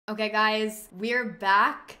Okay guys, we're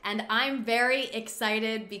back and I'm very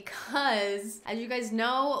excited because as you guys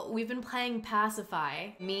know, we've been playing Pacify.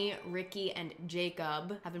 Me, Ricky, and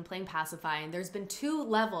Jacob have been playing Pacify and there's been 2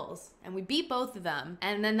 levels and we beat both of them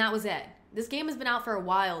and then that was it. This game has been out for a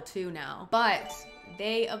while too now, but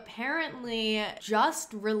they apparently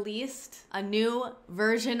just released a new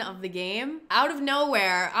version of the game out of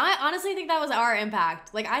nowhere. I honestly think that was our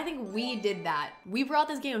impact. Like, I think we did that. We brought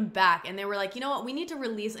this game back and they were like, you know what? We need to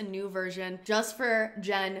release a new version just for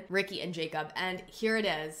Jen, Ricky, and Jacob. And here it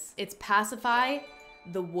is. It's Pacify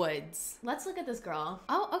the Woods. Let's look at this girl.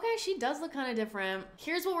 Oh, okay. She does look kind of different.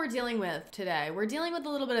 Here's what we're dealing with today. We're dealing with a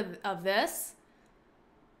little bit of this.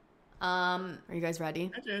 Are you guys ready?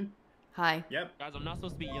 Hi, Jen. Hi. Yep. Guys, I'm not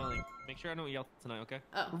supposed to be yelling. Make sure I don't yell tonight, okay?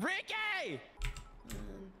 Oh. Ricky!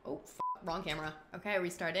 Oh, wrong camera. Okay,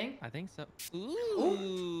 restarting. I think so.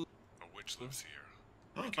 Ooh. A witch lives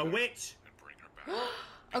here. A witch. And bring her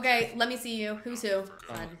back. Okay, let me see you. Who's who?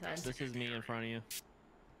 Side to side. This is me in front of you.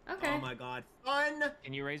 Okay. Oh my God. Fun.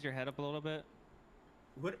 Can you raise your head up a little bit?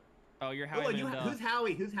 What? Oh, you're Howie Mandel. Who's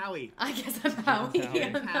Howie? Who's Howie? I guess I'm Howie. Howie.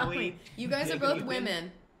 I'm Howie. You guys are both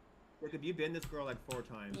women. Jacob, you've been this girl like 4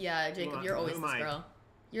 times. Yeah, Jacob, you're always this girl.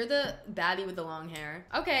 You're the baddie with the long hair.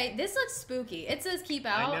 Okay, this looks spooky. It says keep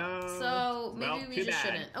out, I know. so maybe we just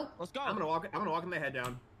shouldn't. Oh, Let's go. I'm gonna walk with my head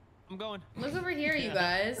down. I'm going. look over here, you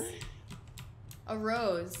guys. A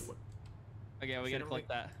rose. Okay, we gotta collect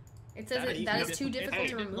that. It says that is too difficult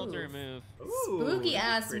to remove. Spooky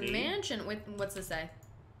ass mansion. With what's this say?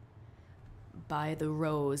 By the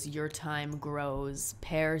rose, your time grows.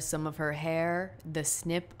 Pare some of her hair, the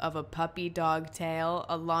snip of a puppy dog tail,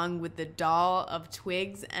 along with the doll of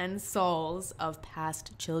twigs and souls of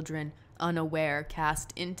past children, unaware,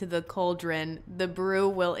 cast into the cauldron. The brew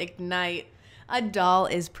will ignite. A doll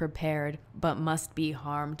is prepared, but must be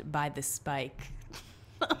harmed by the spike.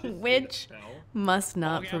 Which must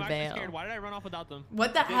not I'm actually prevail. scared. Why did I run off without them?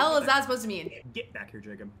 What the hell is that supposed to mean? Get back here,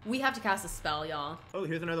 Jacob. We have to cast a spell, y'all. Oh,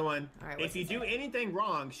 here's another one. All right, if you do anything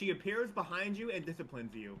wrong, she appears behind you and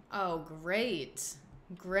disciplines you. Oh, great.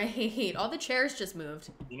 Great. All the chairs just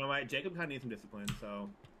moved. You know what? Jacob kind of needs some discipline, so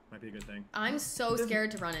might be a good thing. I'm so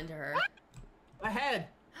scared to run into her. Ahead.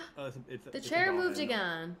 Oh, The chair moved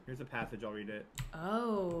again. Here's a passage. I'll read it.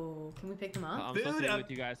 Oh, can we pick them up? I'm supposed to be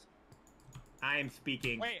with you guys. I am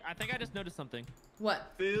speaking. Wait, I think I just noticed something.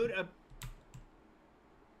 What? Food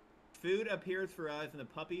appears for us and the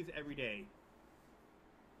puppies every day.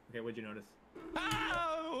 Okay, what'd you notice?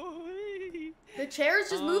 Oh! The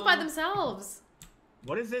chairs just moved by themselves.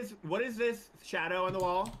 What is this? What is this shadow on the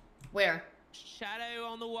wall? Where? Shadow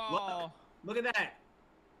on the wall. Look at that.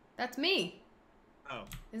 That's me. Oh.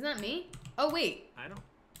 Isn't that me? Oh, wait. I don't.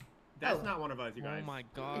 That's not one of us, you guys. Oh my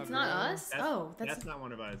God. It's not us? That's not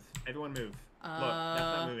one of us. Everyone move. Look, that's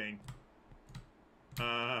not moving.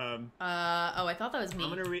 Oh, I thought that was me.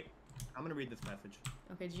 I'm gonna read this passage.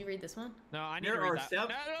 Okay, did you read this one? No, I need to read that.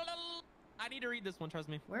 No. I need to read this one, trust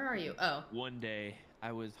me. Where are you? Oh. One day,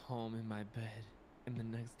 I was home in my bed, and the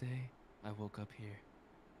next day, I woke up here.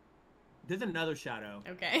 There's another shadow.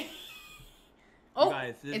 Okay. Oh,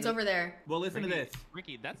 guys, it's over there. Well, listen to this.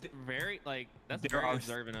 Ricky, that's very There very are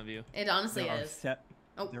observant of you. It honestly There are is.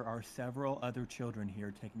 There are several other children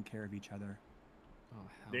here taking care of each other. Oh,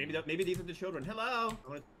 hell Maybe these are the children. Hello. I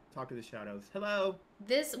want to talk to the shadows. Hello.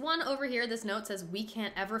 This one over here, this note says, we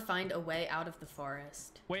can't ever find a way out of the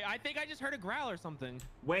forest. Wait, I think I just heard a growl or something.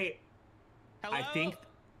 Wait. Hello? I think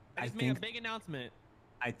made a big announcement.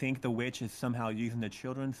 I think the witch is somehow using the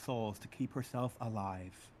children's souls to keep herself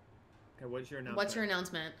alive. Okay, what's your announcement? What's your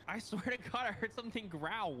announcement? I swear to God, I heard something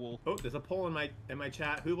growl. Oh, there's a poll in my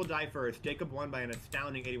chat. Who will die first? Jacob won by an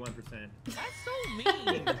astounding 81%. That's so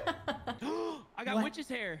mean. I got witch's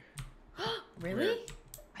hair. Really? Where?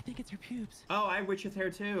 I think it's her pubes. Oh, I have witch's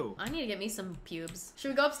hair too. I need to get me some pubes. Should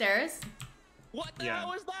we go upstairs? What the hell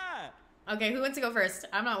was that? Okay, who wants to go first?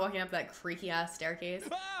 I'm not walking up that creaky ass staircase.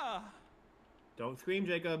 Ah! Don't scream,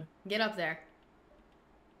 Jacob. Get up there.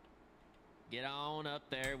 Get on up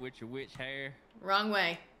there with your witch hair. Wrong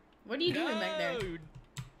way. What are you doing back there?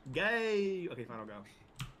 Gay. Okay, fine, I'll go.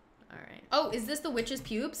 All right. Oh, is this the witch's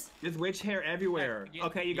pubes? There's witch hair everywhere.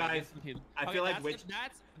 Okay, you guys. I feel like witch.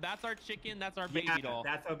 That's our chicken. That's our baby doll.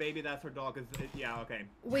 That's our baby. That's our doll. Cause yeah, okay.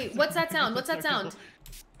 Wait, what's that sound? What's that sound?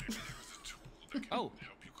 Oh.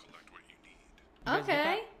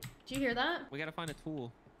 Okay. Did you hear that? We gotta find a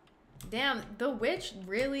tool. Damn, the witch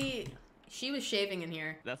really. She was shaving in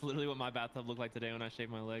here. That's literally what my bathtub looked like today when I shaved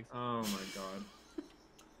my legs. Oh my God.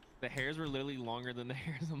 The hairs were literally longer than the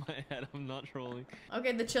hairs on my head. I'm not trolling.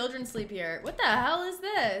 Okay, the children sleep here. What the hell is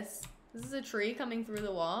this? This is a tree coming through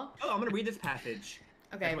the wall. Oh, I'm gonna read this passage.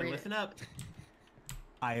 Okay, Everyone, read listen it. up.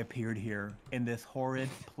 I appeared here in this horrid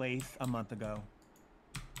place a month ago.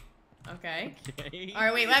 Okay. Okay. All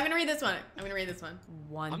right, wait. I'm gonna read this one.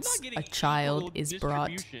 Once getting a child equal is brought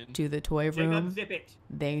distribution. to the toy Jacob, room, zip it.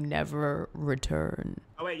 they never return.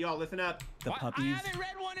 Oh wait, y'all, listen up. The What? puppies, I haven't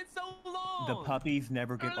read one in so long. the puppies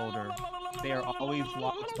never get older. They are always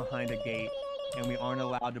locked behind a gate, and we aren't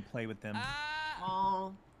allowed to play with them.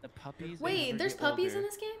 Oh, The puppies. they Wait, never there's get puppies older. in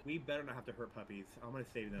this game? we better not have to hurt puppies. I'm gonna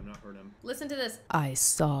save them, not hurt them. Listen to this. I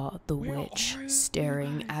saw the Where witch are you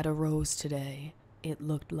staring guys? at a rose today. It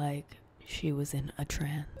looked like she was in a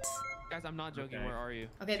trance. Guys, I'm not joking. Okay. Where are you?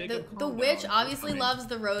 Okay, Jacob, the calm witch down. obviously Coming. loves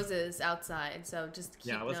the roses outside, so just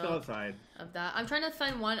keep Yeah, let's go note outside. of that. I'm trying to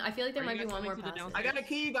find one. I feel like there Are might you be guys one more coming to the passage. I got a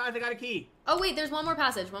key, you guys. I got a key. Oh wait, there's one more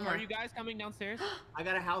passage. One more. Are you guys coming downstairs? I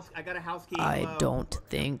got a house key. I Hello. don't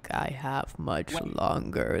think I have much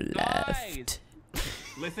longer Guys. left.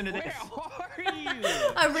 Listen to this. Where are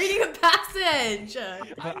you? I'm reading a passage.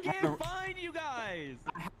 I can't find you guys.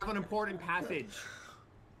 I have an important passage.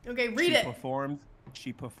 Okay, read it.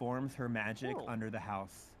 She performs her magic Cool. under the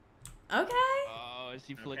house. Okay. Oh,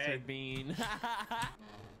 she flicks Okay. her bean.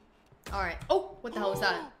 All right. Oh, what the hell was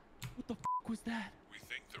that? What the f was that? We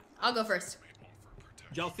think the I'll go first. may offer protection.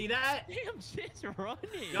 Did y'all see that? Damn, she's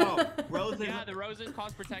running. No, roses. Yeah, the roses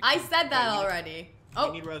cause protection. I said that already. I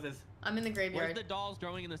Oh, need roses. I'm in the Where's graveyard. the dolls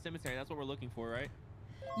growing in the cemetery? That's what we're looking for, right?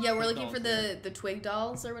 Yeah, we're Twig looking for dolls, the twig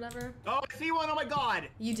dolls or whatever. Oh, I see one. Oh my god.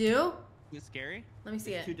 You do? Is it scary? Let me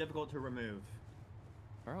see It's too it. difficult to remove.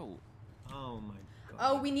 Bro. Oh my god.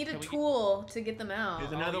 Oh, we need a Can we- tool to get them out.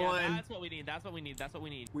 There's another yeah, one. That's what we need. That's what we need. That's what we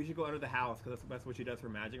need. We should go under the house because that's what she does for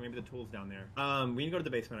magic. Maybe the tool's down there. We need to go to the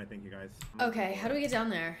basement, I think, you guys. Okay, how do we get down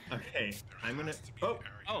there? Okay, I'm gonna. Has to be Oh, an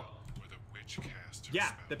area Oh. where the witch casts her yeah,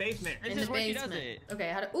 spell. the basement. This In is the where she does basement. it. Okay,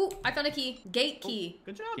 how to? Ooh, I found a key. Gate key.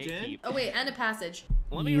 Good job, Jen. Gatekeep. Oh wait, and a passage.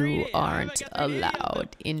 Let me read You it. I aren't got the video.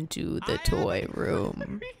 allowed into the I toy haven't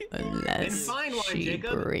room read it. unless Then find one, she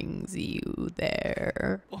Jacob. brings you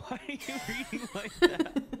there. Why are you reading like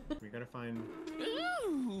that? We gotta find.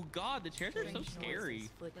 Ooh, God, the chairs are so scary.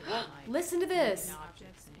 Listen to this.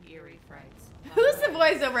 Objects and eerie frights. Who's the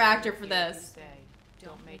voiceover actor for Hear you this? say,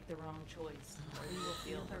 don't make the wrong choice, or you will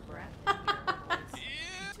feel her breath and hear her voice.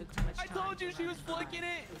 You took too much I time told to you she learn was the line. flicking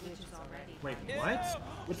it. The witch is already Wait, hiding what? inside.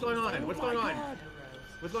 What's going on? What's going on? The rose.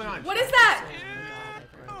 What's going on? What is that? So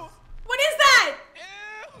the god of rose. What is that?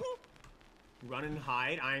 Ew. Run and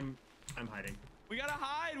hide. I'm hiding. We gotta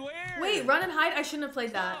hide. Where? Wait, run and hide? I shouldn't have played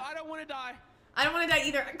No, that. I don't want to die. I don't want to die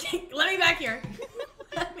either. Let me back here.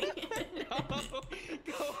 Let me.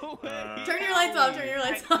 Go away. Turn your lights off. Turn your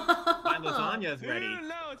lights My off. lasagna's ready.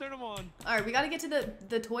 No, turn them on. All right, we gotta get to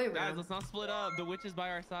the toy room. Guys, let's not split up. The witch is by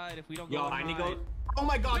our side. If we don't go, Yo, and I need to hide. go. Oh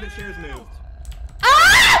my god, the chair's moved.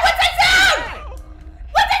 Ah! What's that sound?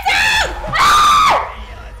 What's that sound? Ah!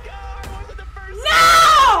 Let's go. I wasn't the first.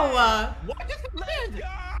 No! What just happened?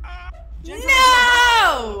 Let's go.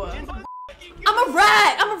 No! Jen's a- I'm a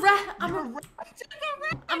rat. I'm a rat. I'm You're a a rat.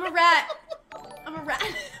 I'm a rat. I'm a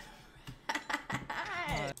rat.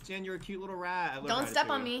 Jen, you're a cute little rat. I love Don't step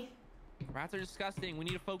Ratatouille. on me. Rats are disgusting. We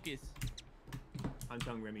need to focus. I'm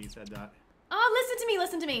telling Remy you said that. Oh, listen to me.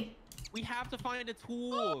 Listen to me. We have to find a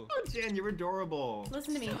tool. Oh, Jen, you're adorable.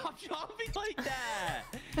 Listen to me. Stop jumping like that.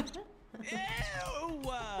 Ew.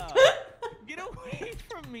 Get away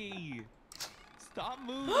from me. Stop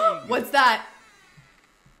moving. What's that?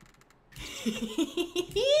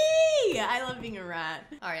 I love being a rat.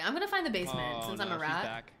 All right, I'm gonna find the basement Oh, since no, I'm a she's rat.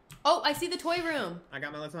 back. Oh, I see the toy room. I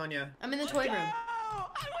got my lasagna. I'm in the toy room. I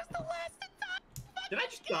was the last to die. Did I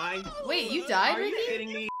just die? Wait, you died, Are you Ricky?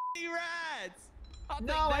 kidding me? Rats. I'll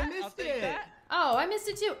No, take I that. I'll missed take it. that. Oh, I missed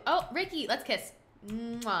it too. Oh, Ricky, let's kiss.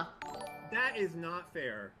 Mwah. That is not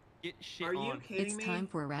fair. Get shit Are you on. kidding It's me? time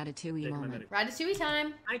for a Ratatouille Take my moment. medic. Ratatouille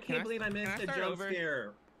time. I Can can't I- believe I can I missed a start jump over?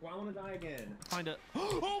 scare. Well, I want to die again. Find a.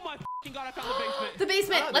 Oh my fucking god! I found the basement. The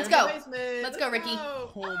basement. Oh, Let's there's go. the basement. Let's go, Ricky.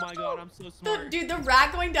 Oh my god! I'm so The, smart. dude, the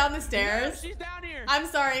rat going down the Yeah, stairs. she's down here. I'm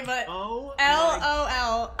sorry, but Oh.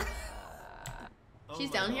 LOL. my- oh She's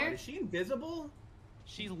my down God. here? Is she invisible?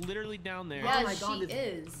 She's literally down there. Yeah, oh my God, she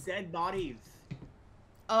there's is. Dead bodies.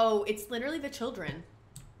 Oh, it's literally the children.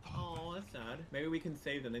 Oh, that's sad. Maybe we can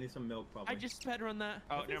save them. They need some milk, probably. I just sped run that.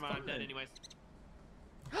 Oh, This never is mind. I'm dead fun. anyways.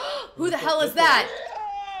 Who the hell is that?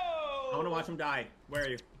 I want to watch them die. Where are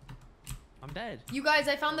you? I'm dead. You guys,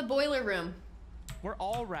 I found the boiler room. We're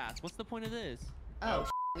all rats. What's the point of this? Oh,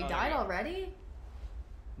 we Oh, died there we go. already?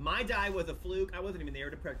 My die was a fluke. I wasn't even there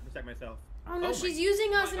to protect myself. Oh no, Oh she's my-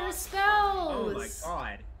 using us my in her God. spells. Oh my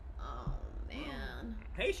god. Oh man.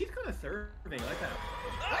 Hey, she's kind of serving. I like that.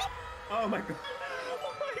 Oh my god.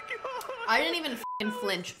 Oh my god. I didn't even f***ing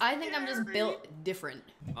flinch. I think I'm just built different.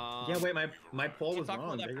 Yeah, wait, my poll was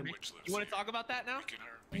wrong. You want to talk about that now?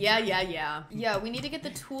 Yeah, we need to get the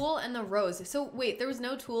tool and the rose. So wait, there was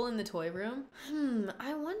no tool in the toy room?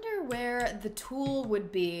 I wonder where the tool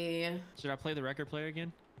would be. Should I play the record player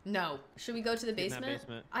again? No. Should we go to the Get in that basement?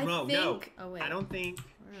 basement. I No, think. no. Oh wait. I don't think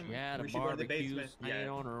She had a We should go to the barbecue basement. stand Yeah.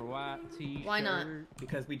 on her white t-shirt. Why not?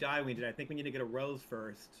 because we died. I think we need to get a rose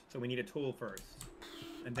first. So we need a tool first,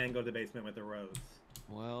 and then go to the basement with the rose.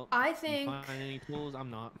 Well, I you think find any tools? I'm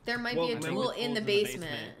not. there might Well, be a remember tool in the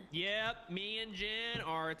basement. Yep, me and Jen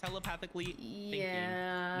are telepathically thinking.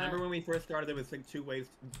 Yeah. Remember when we first started? There was like 3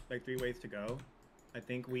 ways to go. I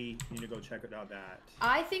think we need to go check out that.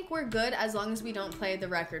 I think we're good as long as we don't play the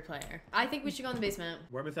record player. I think we should go in the basement.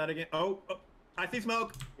 Where was that again? Oh, I see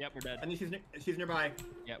smoke. Yep, we're dead. I think she's nearby.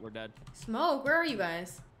 Yep, we're dead. Smoke, where are you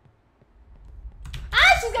guys?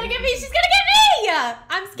 Ah, she's gonna get me! She's gonna get me!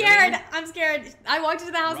 I'm scared. Really? I'm scared. I walked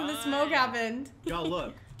into the house and the smoke Run. happened. Y'all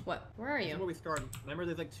look. What? Where are This is you? where we started. Remember,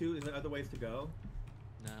 there's like is there other ways to go?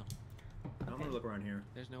 No, I'm gonna look around here.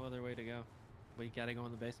 there's no other way to go. We gotta go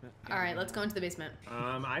in the basement. All right, let's go into the basement.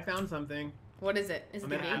 I found something. What is it? Is it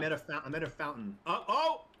the I'm gate? at a fountain.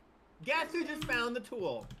 Oh! Guess who just found the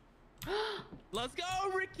tool? Let's go,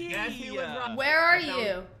 Ricky! Yes, he was right. Where are I found-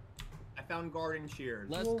 you? I found garden shears.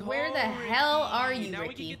 Let's Well, go, where the hell Ricky. are you, now Ricky?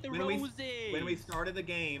 We can get the When we- roses. When we started the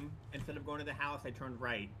game, instead of going to the house, I turned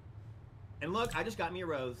right. And look, I just got me a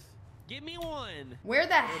rose. Give me one. Where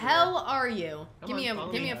the hell are you? Come Give me on, a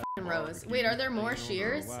follow give me me. a fucking rose. Wait, are there more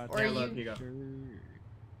shears? Or are Yeah, look, you? here you go.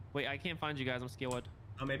 Wait, I can't find you guys. I'm scared.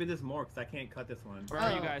 Oh, maybe there's more because I can't cut this one. Where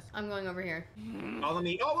are you guys? I'm going over here. Follow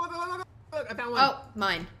me. Oh, look, I found one. Oh,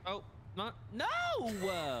 mine. Oh, not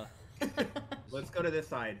no. Let's go to this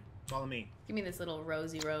side. Follow me. Give me this little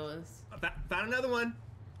rosy rose. I found another one.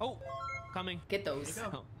 Oh, coming. Get those. There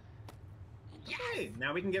you go. Okay,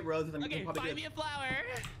 now we can get roses and we Okay, can probably find me a flower.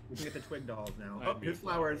 we can get the twig dolls now. Find Oh, me here's a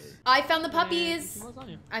flower. flowers. I found the puppies. What's on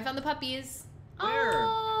you? I found the puppies. Where?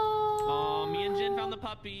 Oh, Oh, me and Jen found the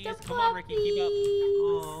puppies. the Come on, Ricky, keep up.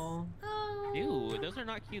 Oh, Oh. Ew, those are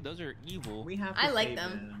not cute. Those are evil. we have to I like save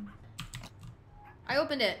them. I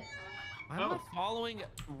opened it. I'm Oh. not following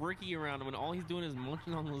Ricky around when all he's doing is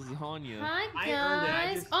munching on lasagna. Hi guys. I earned it.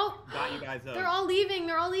 I just Oh, got you guys those. they're all leaving.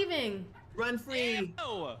 They're all leaving. Run free!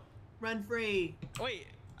 Ew. Run free! Wait,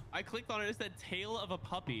 I clicked on it. It said tail of a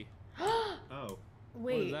puppy. Oh. What does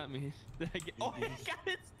Wait. that mean? Did I get... Oh, I got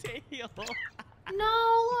its tail.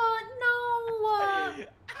 No.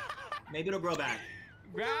 Maybe it'll grow back.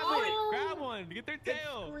 Grab No. it. Grab one. Get their It's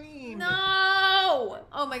tail. green. No.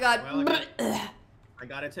 Oh my god. Well, I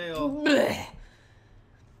got a tail.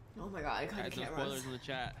 Oh my god, I cut Guys, the no cameras. spoilers in the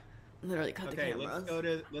chat. Literally cut Okay, the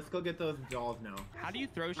cameras. let's go get those dolls now. How do you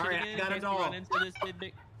throw shit All right, I again got a in case we doll. run into this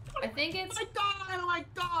big... I think it's... Oh my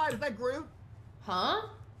god! Is that Groot? Huh?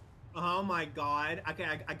 Oh my god. Okay,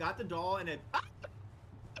 I got the doll and it.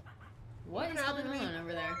 What is happened going to me? on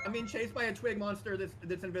over there? I'm being chased by a twig monster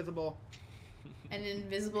that's invisible. An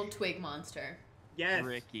invisible twig monster. Yes.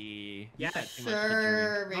 Ricky. Yes. Too much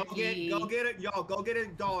Sure, Go Ricky. get it, y'all. Go get a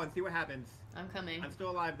doll and see what happens. I'm coming. I'm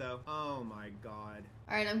still alive though. Oh my god.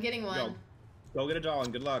 Alright, I'm getting one. Go get a doll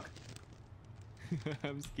and good luck.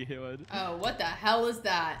 I'm scared. Oh, what the hell is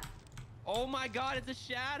that? Oh my god, it's a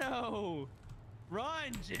shadow!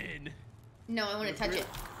 Run, Jin! No, I want to touch it.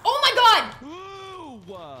 Oh my god! Ooh!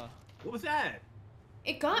 What was that?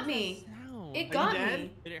 It got me. Sound? It you got dead?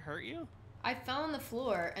 me. Did it hurt you? I fell on the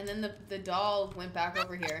floor, and then the doll went back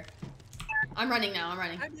over here. I'm running now. I'm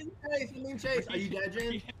running. I'm being chased. I'm being chased. Are you dead,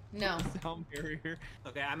 Jen? No. Sound barrier.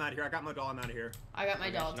 Okay, I'm out of here. I got my doll. I'm out of here. I got my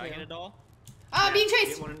Okay, doll should I get a too. doll? Oh, I'm being Get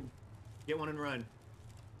chased! one and run.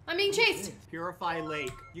 I'm being chased! Purify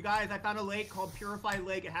Lake. You guys, I found a lake called Purify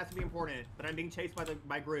Lake. It has to be important, but I'm being chased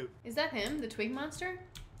by Groot. Is that him, the twig monster?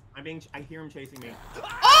 I hear him chasing me.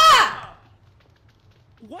 Ah!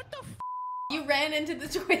 What the f? You ran into the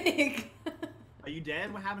twig. Are you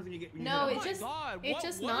dead? What happens when you get? When you No, hit it a- just God, it what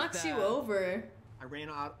just was knocks you that? over. I ran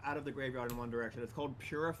out of the graveyard in one direction. It's called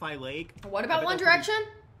Purify Lake. What I about bet One that's how we- Direction?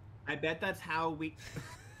 I bet that's how we.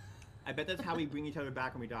 I bet that's how we bring each other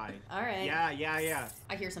back when we die. All right. Yeah.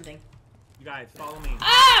 I hear something. You guys, follow me.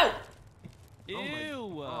 Ow! Ew! Oh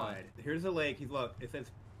my God. Here's the lake. Look, it says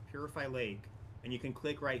Purify Lake, and you can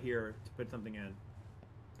click right here to put something in.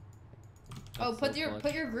 Oh, That's put so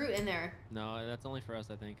clutch. your Groot in there. No, that's only for us,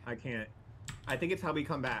 I think. I can't. I think it's how we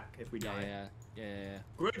come back if we die. Yeah.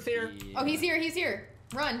 Groot's here. Oh, he's here. He's here.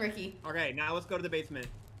 Run, Ricky. Okay, now let's go to the basement.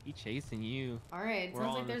 He chasing you. All right. It We're sounds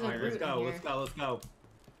all like on there's the a All right, Groot let's go. in here. Let's go.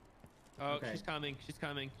 Oh, Okay. she's coming. She's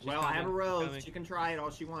coming. She's Well, coming. I have a rose. Coming. She can try it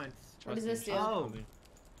all she wants. What does Trust this me, do? she's Oh. coming.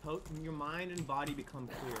 Your mind and body become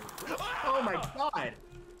clear. Oh my god!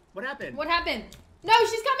 What happened? What happened? No,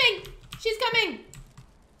 she's coming! She's coming!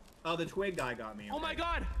 Oh, the twig guy got me. Oh my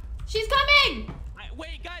god! She's coming!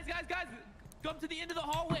 Wait, guys! Come to the end of the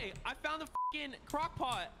hallway. I found the fucking crock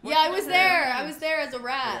pot. Yeah, I was there. I was there as a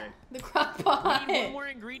rat. Okay. The crock We pot. need one more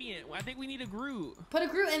ingredient. I think we need a Groot. Put a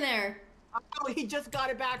Groot in there. Oh, he just got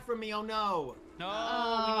it back from me. Oh no. No, we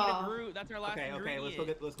Oh. need a Groot. That's our last Okay,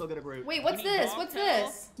 ingredient. let's go get a Groot. Wait, what's We need this? dog What's tail.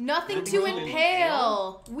 this? Nothing Nothing to to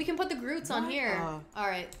impale. We can put the Groots on What? here. All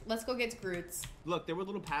right, let's go get Groots. Look, there were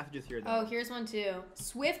little passages here. Oh, Though. here's one too.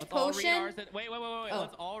 Swift Let's all read potion. ours wait. Oh.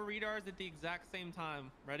 Let's all read ours at the exact same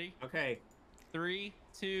time. Ready? Okay. 3,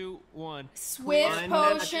 2, 1. Swift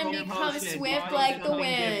Unnatural potion becomes potion. swift Body like the becoming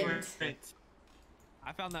wind. different.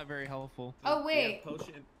 I found that very helpful. Oh Yeah, wait.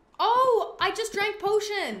 potion. Oh, I just drank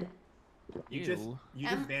potion. You Ew.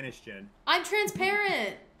 just vanished, Jen. I'm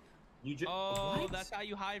transparent. You just. Oh, What? that's how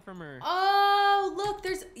you hide from her. Oh, look,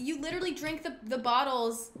 you literally drink the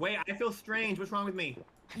bottles. Wait, I feel strange. What's wrong with me?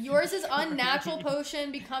 Yours is unnatural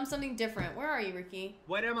potion, become something different. Where are you, Ricky?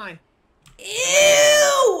 What am I?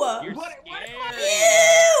 Ew! You're What- scary.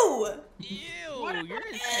 Ew! Ew, you're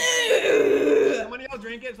insane. Somebody else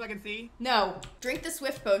drink it so I can see. No, drink the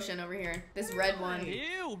Swift potion over here. This red one.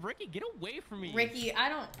 Ew, Ricky, get away from me. Ricky, I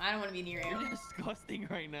don't want to be near You're you. disgusting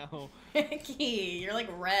right now. Ricky, you're like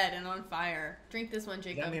red and on fire. Drink this one, Does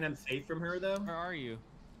Jacob. that mean I'm safe from her though? Where are you?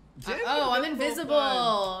 Jen, Oh, I'm you're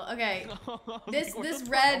invisible. Okay. This Where the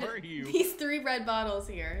fuck red, are you? these 3 red bottles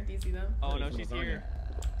here. Do you see them? Oh no, Wait, she's someone's on here.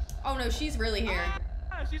 Oh no, she's really here.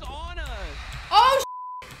 Ah, she's on us. Oh,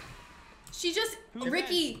 she just, Who's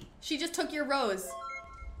Ricky, she just took your rose.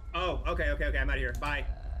 Oh, okay. I'm out of here. Bye.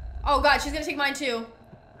 Oh god, she's gonna take mine too.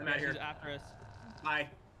 I'm out of here. She's after us. Bye.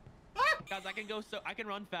 Guys, I can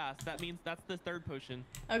run fast. That means that's the third potion.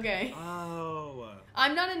 Okay. Oh.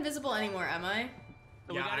 I'm not invisible anymore, am I?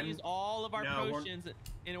 So Yeah, we gotta I'm- use all of our No, we're- potions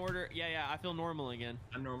in order. Yeah, I feel normal again.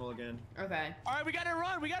 I'm normal again. Okay. All right, we gotta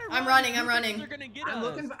run. I'm running, I'm These running. things are gonna get I'm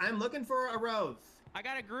us. looking for a rose. I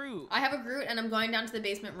got a Groot. I have a Groot and I'm going down to the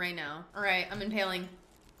basement right now. Alright, I'm impaling.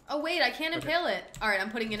 Oh wait, I can't impale it. Alright, I'm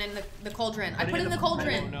putting it in the cauldron. I put it in the Oh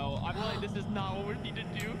cauldron. no, I feel like this is not what we need to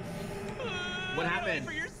do. What Wait happened?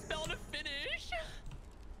 for your spell to finish.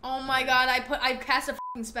 Oh my god, I cast a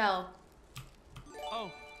f***ing spell.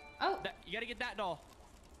 Oh, Oh, you gotta get that doll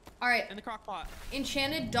alright. in the crock pot.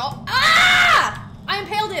 Enchanted doll. Ah! I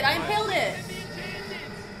impaled it, I impaled it.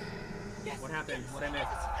 What happened? What I missed?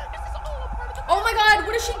 This is all a part of the. Oh my god,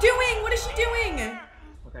 what is she doing? What is she doing?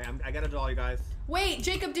 Okay, I got a doll, you guys. Wait,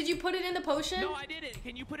 Jacob, did you put it in the potion? No, I didn't.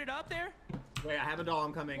 Can you put it up there? Wait, I have a doll.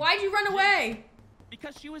 I'm coming. Why'd you run away?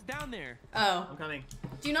 Because she was down there. Oh. I'm coming.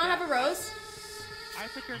 Do you not have a rose? I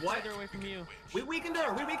took her What? further away from you. We weakened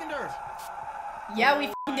her. We weakened her. Yeah, we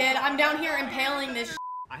f***ing did. I'm down here impaling this.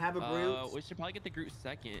 I have a Groot. We should probably get the Groot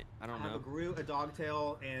second. I I don't have a know. Groot, a dog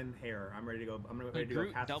tail, and hair. I'm ready to go. I'm The ready to go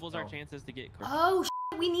Groot cast a doubles our spell. chances to get. Oh,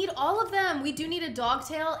 we need all of them. We do need a dog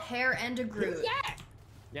tail, hair, and a Groot.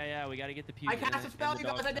 Yeah, we gotta get the pew. I cast a spell, you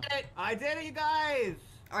guys. I did it. I did it, you guys.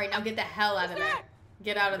 All right, now get the hell out of there.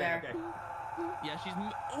 Get out of there. Okay. Yeah, she's.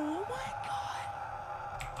 Oh my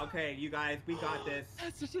god. Okay, you guys, we got this.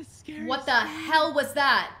 That's such a scary. What the hell was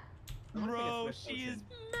that? I wanna take a Bro, Swift she is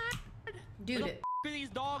potion. mad. Dude, Where the f are these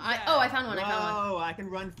dogs I at? found one. I found one. Whoa, I can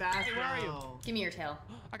run fast Hey, where are you? now. Give me your tail.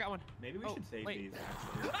 I got one. Maybe we Oh, should save wait. these.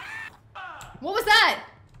 Actually. What was that?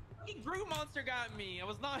 The Groot monster got me. I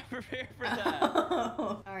was not prepared for that.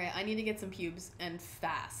 All right, I need to get some pubes and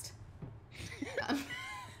fast.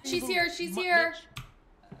 She's here. She's here.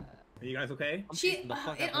 Are you guys okay? I'm She. chasing the fuck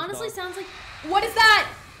out It of this honestly dog. sounds like. What is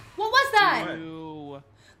that? What was that? What? Ew.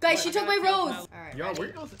 Guys, What? she I took my gotta feel rose. my- All right, Yo,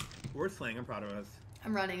 ready? we're slaying. I'm proud of us.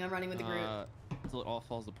 I'm running with the Groot. Until it all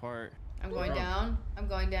falls apart. I'm going Bro. down. I'm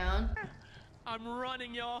going down. I'm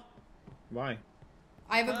running, y'all. Why?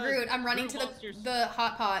 I have a Guys, Groot. I'm running Groot to monsters. the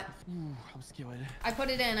hot pot. Ooh, I'm scared. I put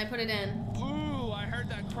it in. I put it in. Ooh, I heard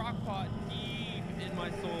that crock pot deep in my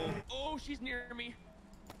soul. Oh, she's near me.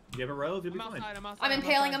 Do you have a rose? You'll be I'm fine. outside. I'm outside. I'm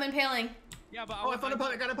impaling. I'm impaling. Yeah, but Oh, I found a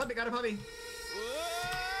puppy. Got a puppy. Got a puppy.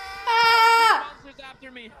 Ah! Monster's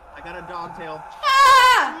after me. I got a dog tail.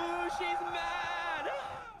 Ah! Ooh, she's mad.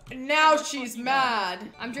 Now she's mad.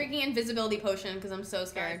 I'm drinking invisibility potion because I'm so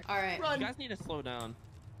scared. All right, Run. You guys need to slow down.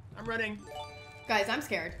 I'm running. guys, I'm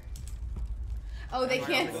scared. Oh, they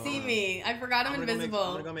Alright, can't I'm gonna see go- me. I forgot I'm gonna go make- invisible.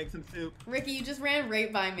 I'm gonna go make some soup. Ricky, you just ran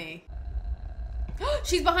right by me.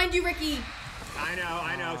 She's behind you, Ricky. I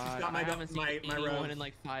know. She's got I haven't seen my anyone rose. in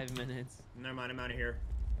like 5 minutes. Never mind. I'm out of here.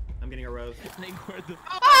 I'm getting a rose. Like, where the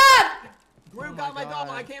Ah! Groot Oh got my my doll.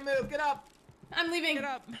 God. I can't move. Get up. I'm leaving. Get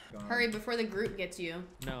up. Hurry before the group gets you.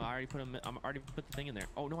 No, I already put him. I'm already put the thing in there.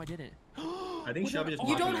 Oh no, I didn't. I think Shelby just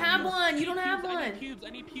You don't have one. You don't have I one. need pubes. I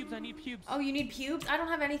need pubes. I need pubes. Oh, you need pubes? I don't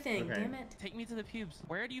have anything. Okay. Damn it. Take me to the pubes.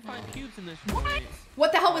 Where do you find pubes in this joint?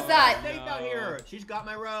 What the hell was that? Stay down No. here. She's got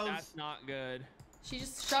my rose. That's not good. She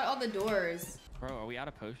just shut all the doors. Bro, are we out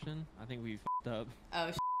of potion? I think we f***ed up.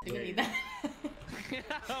 Oh, do we need that?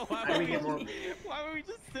 Why How do were we get more? Why were we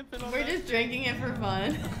just sipping on We're that just shit? drinking it for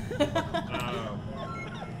fun. Oh.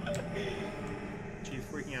 She's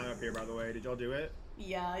freaking out up here, by the way. Did y'all do it?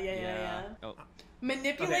 Yeah. Oh.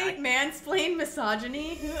 Manipulate, mansplain,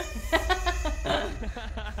 misogyny.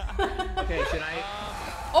 Okay, should I?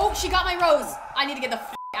 Oh, she got my rose. I need to get the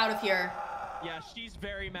f out of here. Yeah, she's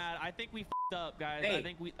very mad. I think we f***ed up, guys. Hey.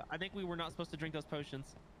 I think we were not supposed to drink those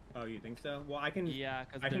potions. Oh, you think so? Well, I can. Yeah,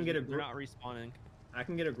 because I can get a they're group. not respawning. I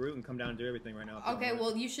can get a Groot and come down and do everything right now. if you Okay, want.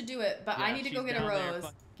 well, you should do it, but I Yeah, need to go she's get a down there, rose.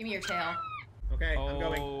 fuck. Give me your tail. Okay, I'm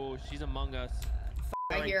going. Oh, she's among us.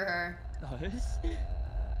 I hear her. Us?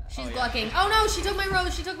 She's Oh, yeah. glucking. Oh no, she took my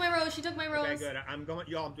rose. She took my rose. She took my rose. Okay, good. I'm going.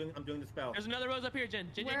 Y'all, I'm doing the spell. There's another rose up here, Jen.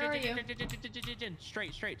 Jen, Where Jen, are Jen, you? Jen, Jen, Jen, Jen, Jen, Jen, Jen.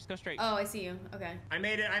 Straight. Just go straight. Oh, I see you. Okay. I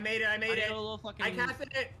made it. I made I it. need a little fucking. I casted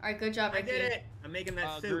it. All right, good job, I Ricky. did it. I'm making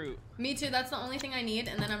that soup. Groot. Me too. That's the only thing I need,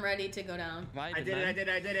 and then I'm ready to go down. Vibing, I did it. man.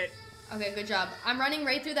 I did it. Okay, good job. I'm running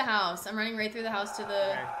right through the house. I'm running right through the house to the.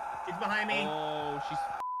 Okay. She's behind me. Oh, she's.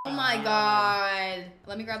 Oh my god.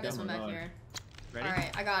 Let me grab this Oh one my back God. here. Ready? All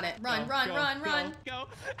right, I got it. Run, Go, run, go, run, go, run. Go.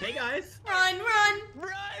 Hey guys. Run, run.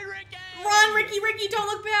 Run, Ricky. Run, Ricky, Ricky, don't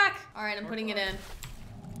look back. All right, I'm putting it in.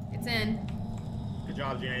 It's in. Good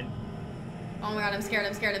job, Jen. Oh my god, I'm scared.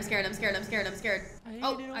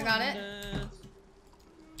 Oh, I got it.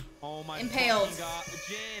 Oh my. Impaled. fucking God.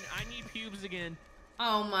 Jen, I need pubes again.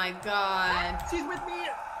 Oh my god. She's with me.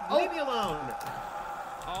 Oh. Leave me alone.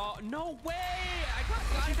 Oh no way! I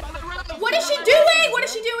got by the rose. What is she doing? What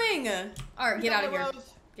is she doing? All right, get She's out on of the here.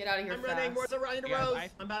 rose. Get out of here I'm running. fast. Where's the running Yeah, rose? I-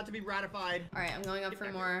 I'm about to be ratified. All right, I'm going up Get for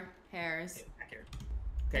back more hairs. Get back here.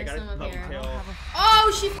 Okay, There's got some a up here. kill.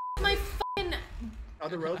 Oh, she f***ed my fucking. Are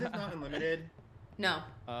the roses not unlimited? No,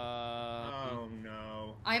 Oh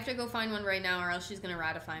no. I have to go find one right now, or else she's gonna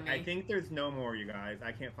ratify me. I think there's no more, you guys.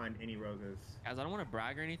 I can't find any roses. Guys, I don't want to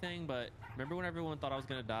brag or anything, but remember when everyone thought I was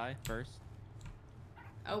gonna die first?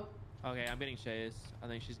 Oh. Okay, I'm getting Shay's. I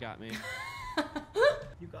think she's got me.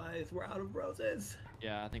 You guys, we're out of roses.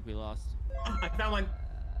 Yeah, I think we lost. Oh, I found one.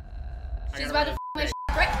 I She's got about to a f my rose.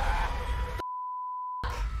 shit right.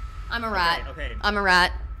 I'm a rat. Okay. I'm a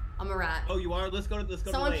rat. I'm a rat. Oh, you are? Let's go to the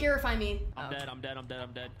Someone lake. purify me. I'm Oh. dead. I'm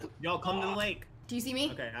dead. Y'all come to the lake. Do you see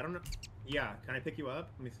me? Okay, I don't know. Yeah, can I pick you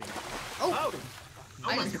up? Let me see. Oh, Oh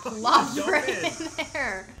I my just God, plopped jump right in. in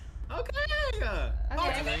there. Okay.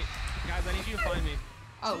 Okay. Guys, I need you to find me.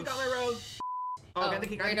 Oh, She got my rose. Oh, oh, got the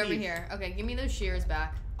key, got right the over keys. here. Okay, give me those shears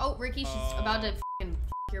back. Oh, Ricky, she's about to f***ing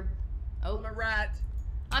f your. I'm Oh, a rat.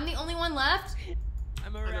 I'm the only one left.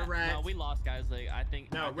 I'm a I'm a rat. rat. No, we lost, guys. Like, I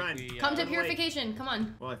think. No, I think run. We, Come to Run away. purification. Come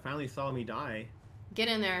on. Well, I finally saw me die. Get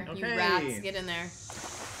in there, you Okay. rats. Get in there.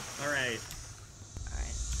 All right. All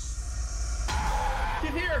right.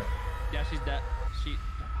 She's here. Yeah, she's dead. She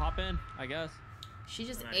hop in, I guess. She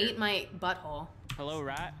just I'm out ate here. my butthole. Hello,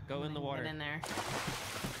 rat. Go in the water. Get in there.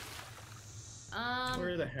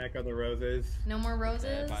 Where the heck are the roses? No more Dead,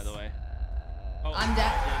 roses. by the way. Oh, I'm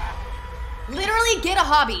dead. Literally, get a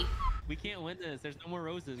hobby. We can't win this. There's no more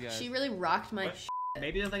roses, guys. She really rocked my. What?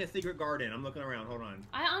 Maybe there's like a secret garden. I'm looking around. Hold on.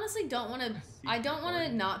 I honestly don't want to. I don't want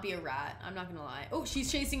to not be a rat. I'm not gonna lie. Oh, she's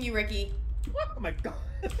chasing you, Ricky. Oh my god.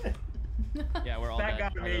 Yeah, we're all That dead.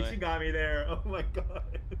 got by the me. way. She got me there. Oh my god.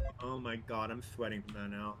 Oh my god. I'm sweating from that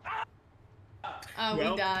now. Oh,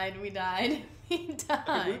 Well- we died. We died. We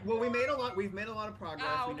died. Well, we made a lot. We've made a lot of progress.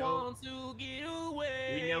 I We know. want to get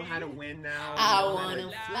away. We know how to win now. I We know how wanna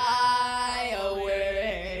to- fly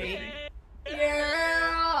away.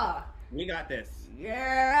 Yeah. We got this.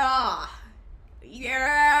 Yeah.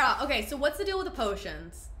 Yeah. Okay, so what's the deal with the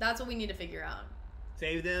potions? That's what we need to figure out.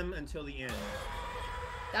 Save them until the end,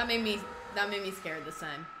 That made me scared this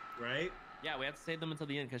time. right? Yeah, we have to save them until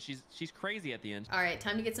the end because she's crazy at the end. All right,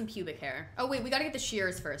 time to get some pubic hair. Oh wait, we gotta get the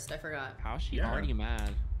shears first. I forgot. How is she Yeah. already mad?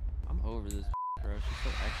 I'm over this, bro. She's so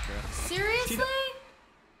extra. Seriously?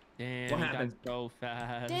 Damn, What you happened? guys so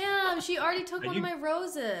fast. Damn, she already took Are one you- of my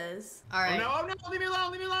roses. All Oh right. no! Oh no! Leave me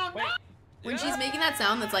alone! Leave me alone! Wait. When she's making that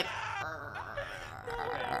sound that's like.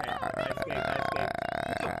 Okay.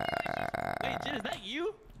 Wait, Jen, is that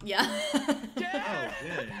you? Yeah. Jen!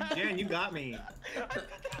 Oh, Jen, you got me.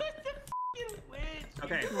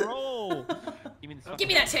 Okay. Roll. Give me this. Give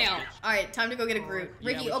me that tail. All right, time to go get a Groot. Yeah,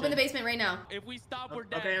 Ricky, we open the should. basement right now. If we stop, we're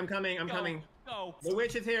dead. Okay, I'm coming. I'm Go, coming. Go. The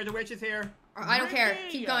witch is here. The witch is here. I don't care.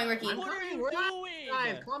 Keep going, Ricky. I'm What are coming. you Relax, doing?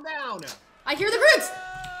 guys, calm down. I hear the Groots!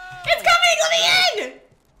 It's coming! Let me in!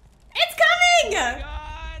 It's coming!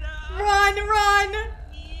 God, Run, run!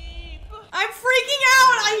 I'm freaking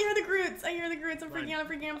out! I hear the Groots. I hear the Groots. I'm freaking out. I'm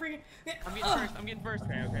freaking out. I'm freaking I'm getting first. I'm getting first.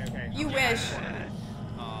 Okay. You wish.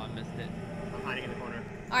 Oh, I missed it. I'm hiding in the corner.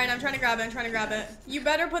 Alright, I'm trying to grab it. I'm trying to grab it. You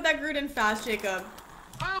better put that Groot in fast, Jacob.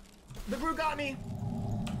 Oh, the Groot got me.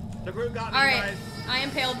 The Groot got me, Alright, guys. I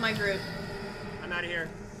impaled my Groot. I'm out of here.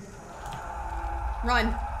 Run.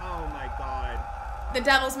 Oh my god. The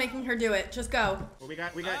devil's making her do it. Just go. Well, we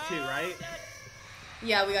got two, right?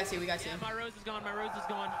 Yeah, we got two. We got two. Yeah, my rose is gone. My rose is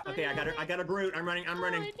gone. Okay, I got a Groot. I'm running.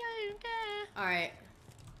 Alright.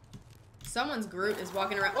 Someone's Groot is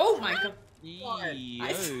walking around. Oh my god. I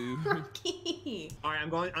Yo. Rocky. All right,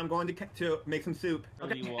 I'm going to make some soup.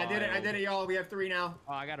 Okay, Really I did it, y'all. We have 3 now.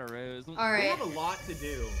 Oh, I got a rose. We Alright. have a lot to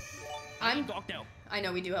do. I'm Knocked out. I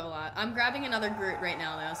know we do have a lot. I'm grabbing another Groot right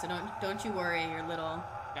now though, so don't you worry, your little.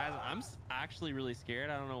 Guys, I'm actually really scared.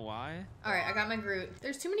 I don't know why. Alright, I got my Groot.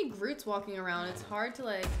 There's too many Groots walking around. It's hard to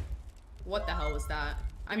like. What the hell was that?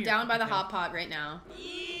 I'm Here, down by the okay. hot pot right now.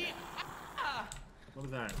 What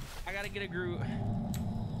was that? I gotta get a Groot.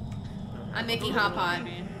 I'm making hot pot.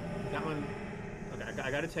 That one. Okay,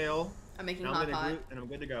 I got a tail. I'm making Now I'm hot gonna pot. Groot, and I'm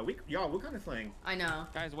good to go. Y'all, we're kind of slaying. I know.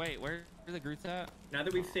 Guys, wait. Where are the Groots at? Now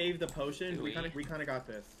that we've saved the potions, we Really? kind of got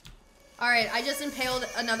this. Alright, I just impaled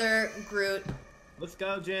another Groot. Let's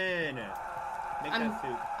go, Jen. Make I'm- that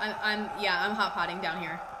soup. I'm hot potting down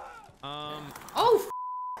here. Oh,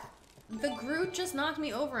 the Groot just knocked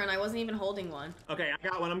me over and I wasn't even holding one. Okay, I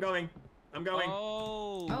got one. I'm going.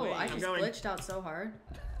 Oh. Oh, wait. I just going. glitched out so hard.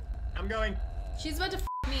 I'm going. She's about to f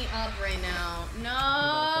me up right now. She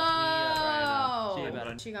about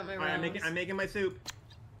No! to- She got my All right, rose. I'm making my soup.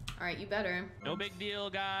 Alright, you better. No big deal,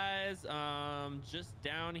 guys. Just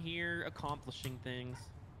down here accomplishing things.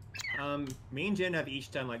 Me and Jen have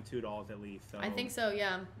each done like $2 at least. So. I think so,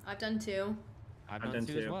 yeah. I've done 2. I've I've done done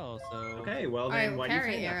two as two. well, so. Okay, well Alright, then, why do you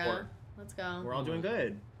carry say that era. for? Let's go. We're all doing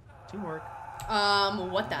good. Teamwork.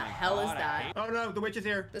 What the my hell is God, I that? hate- Oh no, the witch is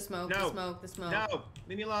here. The smoke, No. the smoke, the smoke. No,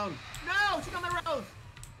 leave me alone. No, she got my rose. Oh,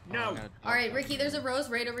 No, I gotta- Alright, Ricky, there's a rose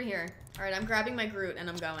right over here. Alright, I'm grabbing my Groot and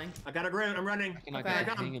I'm going. I got a Groot. I'm running. I cannot Okay. get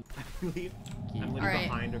Come. hanging. I'm leaving Alright.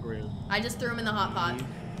 behind a Groot. I just threw him in the hot pot.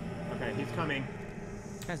 Okay, he's coming.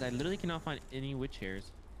 Guys, I literally cannot find any witch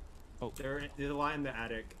hairs. There's a lot in the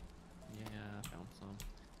attic. Yeah, I found some.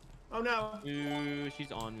 Oh no. Ooh,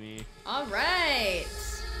 she's on me. Alright.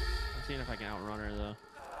 I'm seeing if I can outrun her though.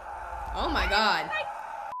 Oh my god.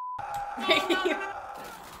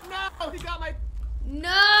 No, he got my. No!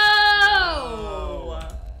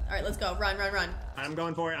 Alright, let's go. Run, run, run. I'm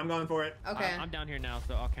going for it. Okay. I'm down here now,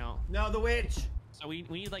 so I'll count. No, the witch. So we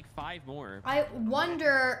need like 5 more. I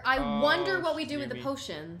wonder what we do with the Jimmy.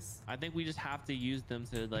 potions. I think we just have to use them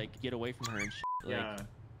to like get away from her and shit. Like, Yeah.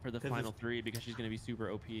 for the 'Cause final it's- 3 because she's gonna be super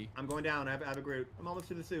OP. I'm going down. I have a Groot. I'm almost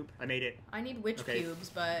to the soup. I made it. I need witch Okay. cubes,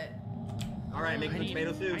 but All right, I making the need,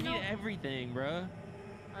 tomato soup. I need everything, bruh.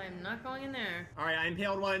 I'm not going in there. All right, I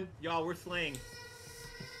impaled one. Y'all, we're slaying.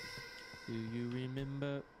 Do you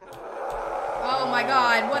remember? Oh my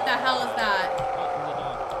god, what the hell is that? Oh, there's a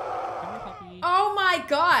dog. Come here, puppy. Oh my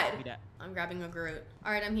god! Give me that. I'm grabbing a Groot.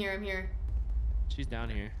 Alright, I'm here, I'm here. She's down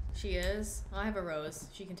here. She is. I have a rose.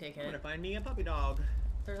 She can take I'm gonna it. find me a puppy dog.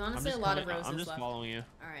 There's I'm honestly a just lot of coming- roses I'm just left. following you.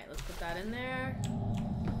 Alright, let's put that in there.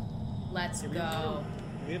 Let's Yeah, go.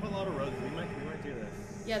 We have a lot of roses. We might do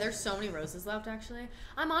this. Yeah, there's so many roses left actually.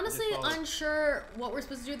 I'm honestly Just follow. unsure what we're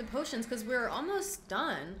supposed to do with the potions because we're almost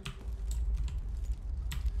done.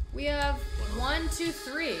 We have 1, 2,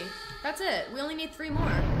 3. That's it. We only need 3 more.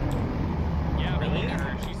 Yeah, but Really? look at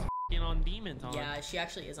her. She's f***ing on demon time. Yeah, she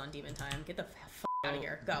actually is on demon time. Get the f out of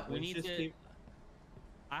here. Go. We Let's need just to. keep-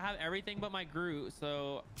 I have everything but my Groot,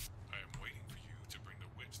 so. I am waiting for you to bring the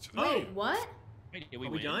witch to the Oh. Wait, what? Wait, did Are we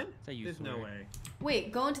win? done? Say you There's no swear. way.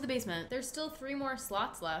 Wait, go into the basement. There's still 3 more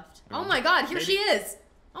slots left. Oh. Oh my god, here Maybe- she is!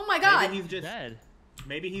 Oh my god! Maybe he's just. Dead.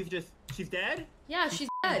 Maybe he's just. She's dead. Yeah, she's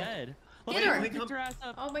dead. Dead. Look Get at her. her. Picked her ass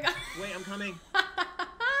up. Oh my god. Wait, I'm coming.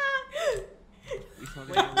 We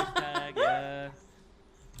smoking a witch tag, yeah.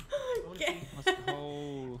 Okay. Let's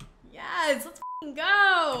go. Yes, let's f***ing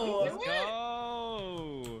go! Let's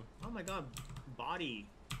go. Oh my god, body.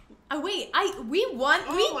 Wait, we won?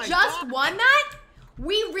 Oh we my just God. won that?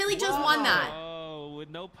 We really just won that. Oh, with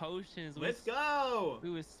no potions. Let's go. We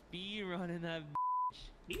was speed running that.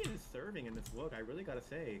 He is serving in this look. I really gotta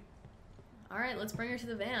say. Alright, let's bring her to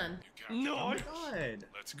the van. You No. Oh my captured the god.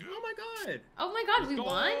 Let's go. Oh my god. Oh my god, we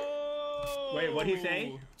won? Wait, what'd he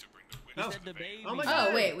say? To bring the witch He Oh. said the baby. Oh my Oh,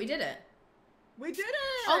 God. wait, we did it. We did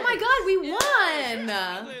it! Oh my god, we won!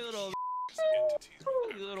 Ugly little, Entities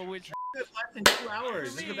ugly little witch. Less than 2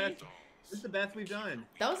 hours. This is the best. This is the best we've done.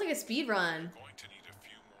 That was like a speed run. We're going to need a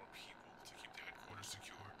few more people to keep the headquarters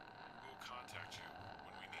secure. We'll contact you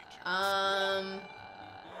when we need you.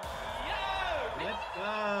 Let's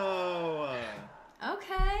go.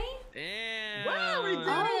 Okay. Damn. Wow, we did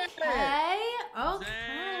it! Okay.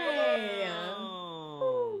 Damn.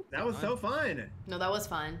 That was so fun. No, that was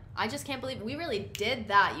fun. I just can't believe we really did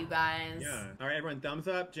that, you guys. Yeah. All right, everyone, thumbs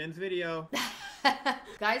up. Jen's video.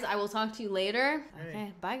 Guys, I will talk to you later. Hey.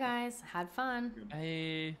 Okay, bye guys. Had fun.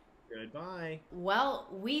 Hey. Goodbye. Well,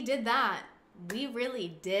 we did that. We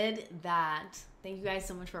really did that. Thank you guys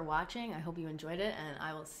so much for watching. I hope you enjoyed it, and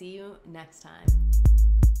I will see you next time.